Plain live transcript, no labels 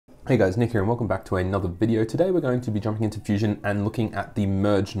Hey guys, Nick here and welcome back to another video. Today we're going to be jumping into Fusion and looking at the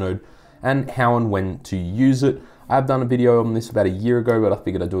merge node and how and when to use it. I've done a video on this about a year ago, but I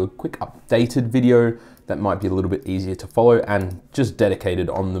figured I'd do a quick updated video that might be a little bit easier to follow and just dedicated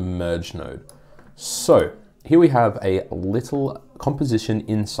on the merge node. So here we have a little composition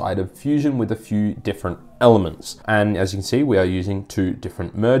inside of Fusion with a few different elements. And as you can see, we are using two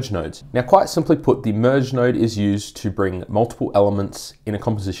different merge nodes. Now, quite simply put, the merge node is used to bring multiple elements in a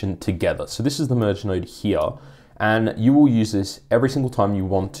composition together. So this is the merge node here, and you will use this every single time you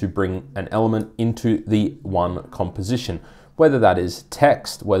want to bring an element into the one composition, whether that is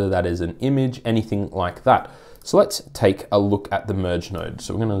text, whether that is an image, anything like that. So let's take a look at the merge node.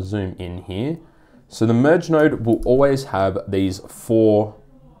 So we're going to zoom in here. So the merge node will always have these four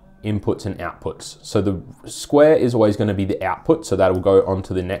inputs and outputs. So the square is always going to be the output, so that will go on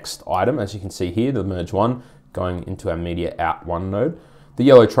to the next item. As you can see here, the merge one going into our media out one node. The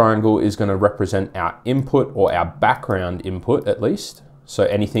yellow triangle is going to represent our input or our background input at least. So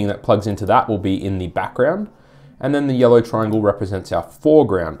anything that plugs into that will be in the background. And then the yellow triangle represents our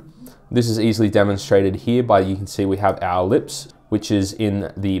foreground. This is easily demonstrated here by, you can see we have our ellipse, which is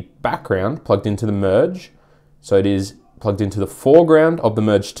in the background plugged into the merge. So it is plugged into the foreground of the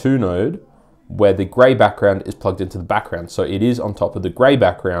merge 2 node, where the gray background is plugged into the background. So it is on top of the gray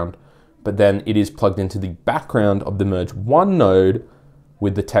background, but then it is plugged into the background of the merge 1 node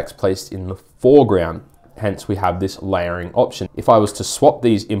with the text placed in the foreground. Hence we have this layering option. If I was to swap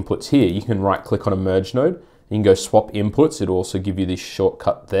these inputs here, you can right click on a merge node, you can go swap inputs. It'll also give you this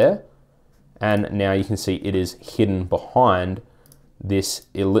shortcut there. And now you can see it is hidden behind this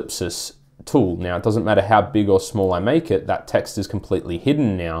ellipsis tool. Now, it doesn't matter how big or small I make it, that text is completely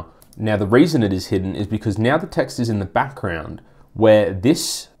hidden now. Now, the reason it is hidden is because now the text is in the background, where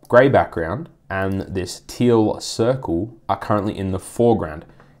this gray background and this teal circle are currently in the foreground.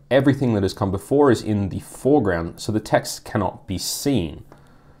 Everything that has come before is in the foreground, so the text cannot be seen.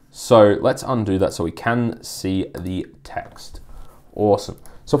 So let's undo that so we can see the text. Awesome.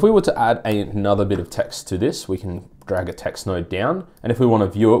 So if we were to add another bit of text to this, we can drag a text node down. And if we want to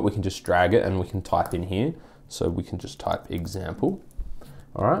view it, we can just drag it and we can type in here. So we can just type example.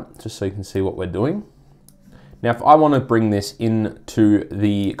 All right, just so you can see what we're doing. Now, if I want to bring this into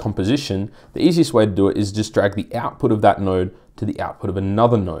the composition, the easiest way to do it is just drag the output of that node to the output of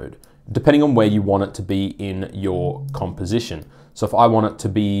another node, depending on where you want it to be in your composition. So if I want it to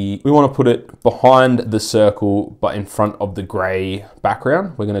be, we want to put it behind the circle, but in front of the gray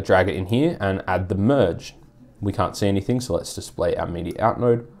background, we're going to drag it in here and add the merge. We can't see anything, so let's display our media out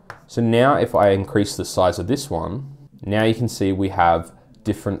node. So now if I increase the size of this one, now you can see we have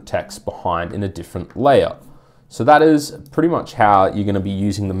different text behind in a different layer. So that is pretty much how you're going to be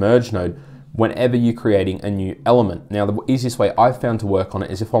using the merge node whenever you're creating a new element. Now, the easiest way I've found to work on it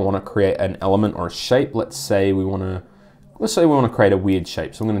is if I want to create an element or a shape. Let's say we want to create a weird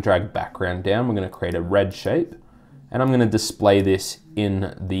shape. So I'm going to drag background down. We're going to create a red shape, and I'm going to display this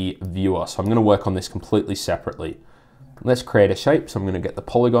in the viewer. So I'm going to work on this completely separately. Let's create a shape. So I'm going to get the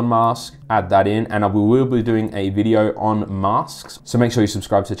polygon mask, add that in, and we will be doing a video on masks. So make sure you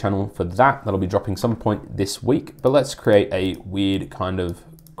subscribe to the channel for that. That'll be dropping some point this week. But let's create a weird kind of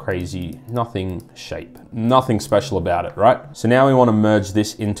crazy, nothing shape, nothing special about it, right? So now we want to merge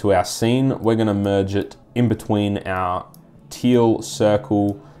this into our scene. We're going to merge it in between our teal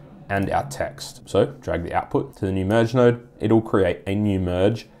circle and our text. So drag the output to the new merge node. It'll create a new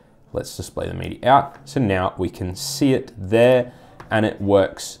merge. Let's display the media out. So now we can see it there, and it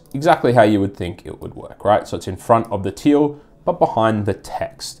works exactly how you would think it would work, right? So it's in front of the teal, but behind the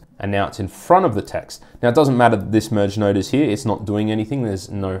text. And now it's in front of the text. Now, it doesn't matter that this merge node is here. It's not doing anything. There's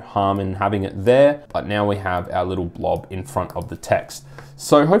no harm in having it there. But now we have our little blob in front of the text.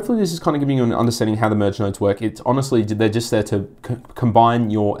 So hopefully this is kind of giving you an understanding how the merge nodes work. It's honestly, they're just there to combine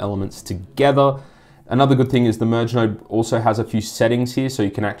your elements together. Another good thing is the merge node also has a few settings here. So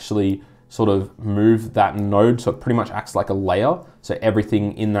you can actually sort of move that node. So it pretty much acts like a layer. So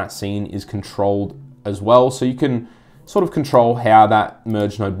everything in that scene is controlled as well. So you can sort of control how that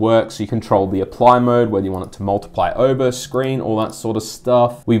merge node works. You control the apply mode, whether you want it to multiply over, screen, all that sort of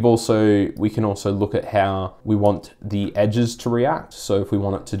stuff. We can also look at how we want the edges to react. So if we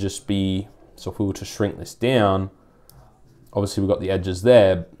want it to just be, so if we were to shrink this down, obviously we've got the edges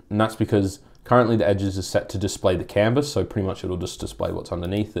there, and that's because currently the edges are set to display the canvas. So pretty much it'll just display what's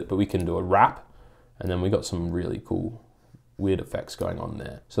underneath it, but we can do a wrap, and then we got some really cool weird effects going on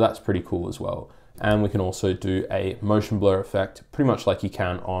there. So that's pretty cool as well. And we can also do a motion blur effect, pretty much like you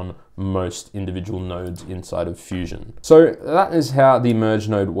can on most individual nodes inside of Fusion. So that is how the merge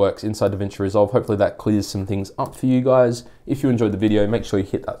node works inside Davinci Resolve. Hopefully that clears some things up for you guys. If you enjoyed the video, make sure you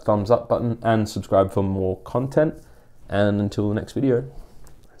hit that thumbs up button and subscribe for more content. And until the next video,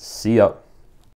 see ya.